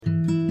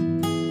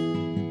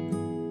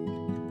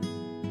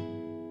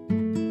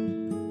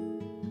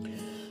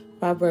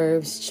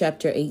Proverbs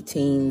chapter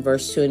 18,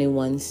 verse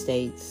 21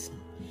 states,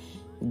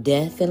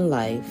 "Death and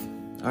life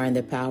are in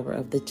the power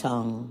of the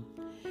tongue,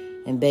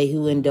 and they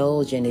who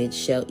indulge in it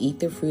shall eat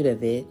the fruit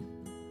of it,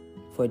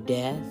 for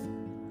death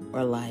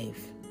or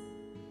life."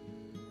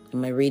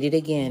 I'm going to read it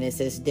again. It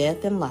says,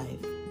 "Death and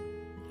life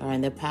are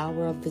in the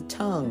power of the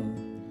tongue,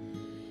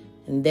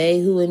 and they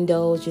who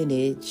indulge in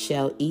it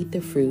shall eat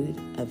the fruit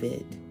of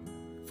it,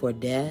 for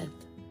death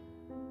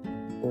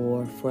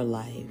or for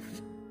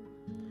life."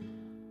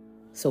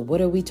 So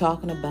what are we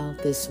talking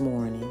about this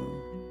morning?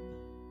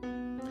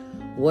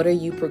 What are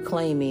you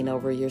proclaiming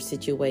over your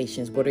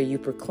situations? What are you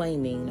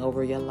proclaiming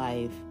over your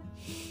life?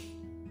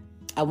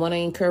 I want to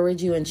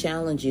encourage you and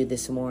challenge you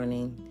this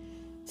morning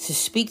to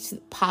speak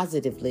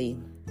positively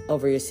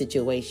over your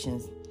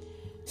situations.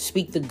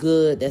 Speak the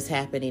good that's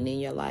happening in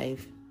your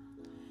life.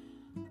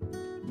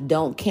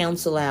 Don't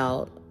cancel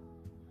out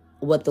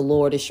what the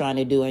Lord is trying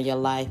to do in your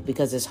life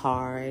because it's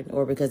hard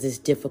or because it's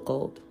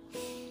difficult.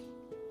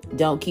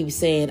 Don't keep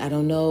saying, "I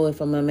don't know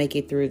if I'm going to make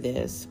it through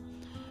this.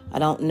 I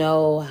don't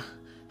know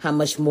how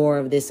much more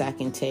of this I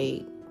can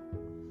take.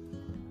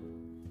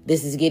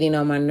 This is getting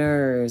on my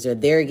nerves," or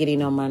 "they're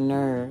getting on my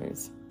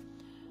nerves.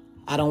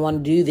 I don't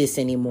want to do this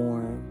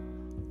anymore."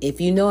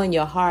 If you know in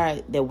your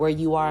heart that where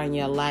you are in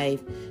your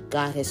life,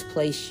 God has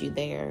placed you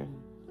there,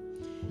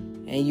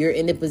 and you're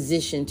in a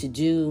position to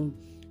do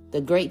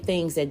the great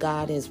things that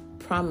God has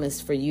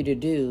promised for you to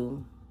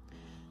do,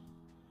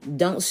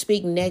 don't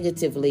speak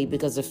negatively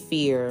because of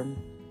fear,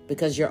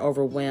 because you're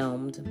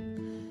overwhelmed.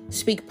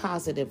 Speak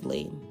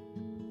positively,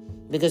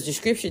 because the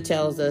scripture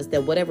tells us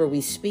that whatever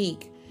we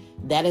speak,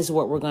 that is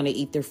what we're going to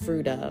eat the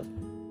fruit of.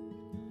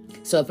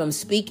 So if I'm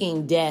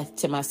speaking death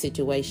to my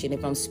situation,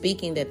 if I'm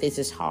speaking that this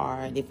is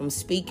hard, if I'm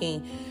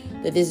speaking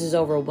that this is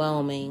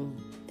overwhelming,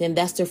 then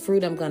that's the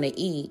fruit I'm going to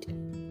eat.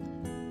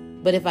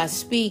 But if I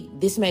speak,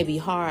 this may be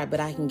hard, but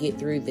I can get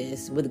through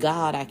this. With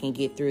God, I can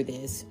get through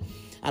this.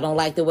 I don't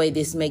like the way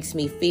this makes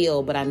me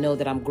feel, but I know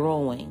that I'm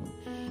growing.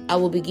 I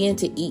will begin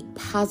to eat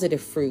positive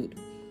fruit.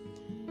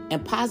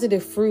 And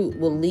positive fruit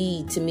will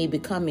lead to me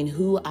becoming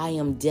who I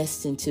am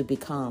destined to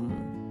become.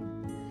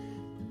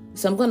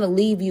 So I'm going to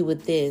leave you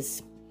with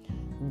this.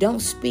 Don't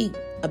speak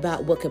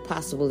about what could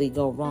possibly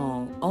go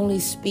wrong. Only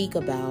speak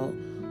about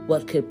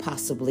what could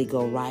possibly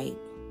go right.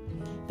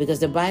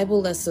 Because the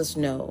Bible lets us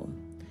know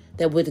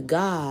that with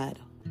God,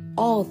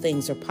 all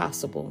things are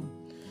possible.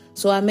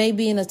 So I may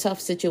be in a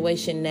tough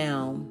situation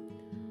now,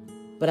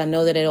 but I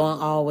know that it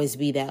won't always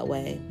be that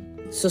way.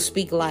 So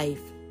speak life.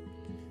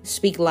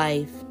 Speak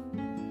life.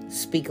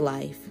 Speak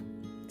life.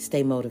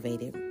 Stay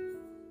motivated.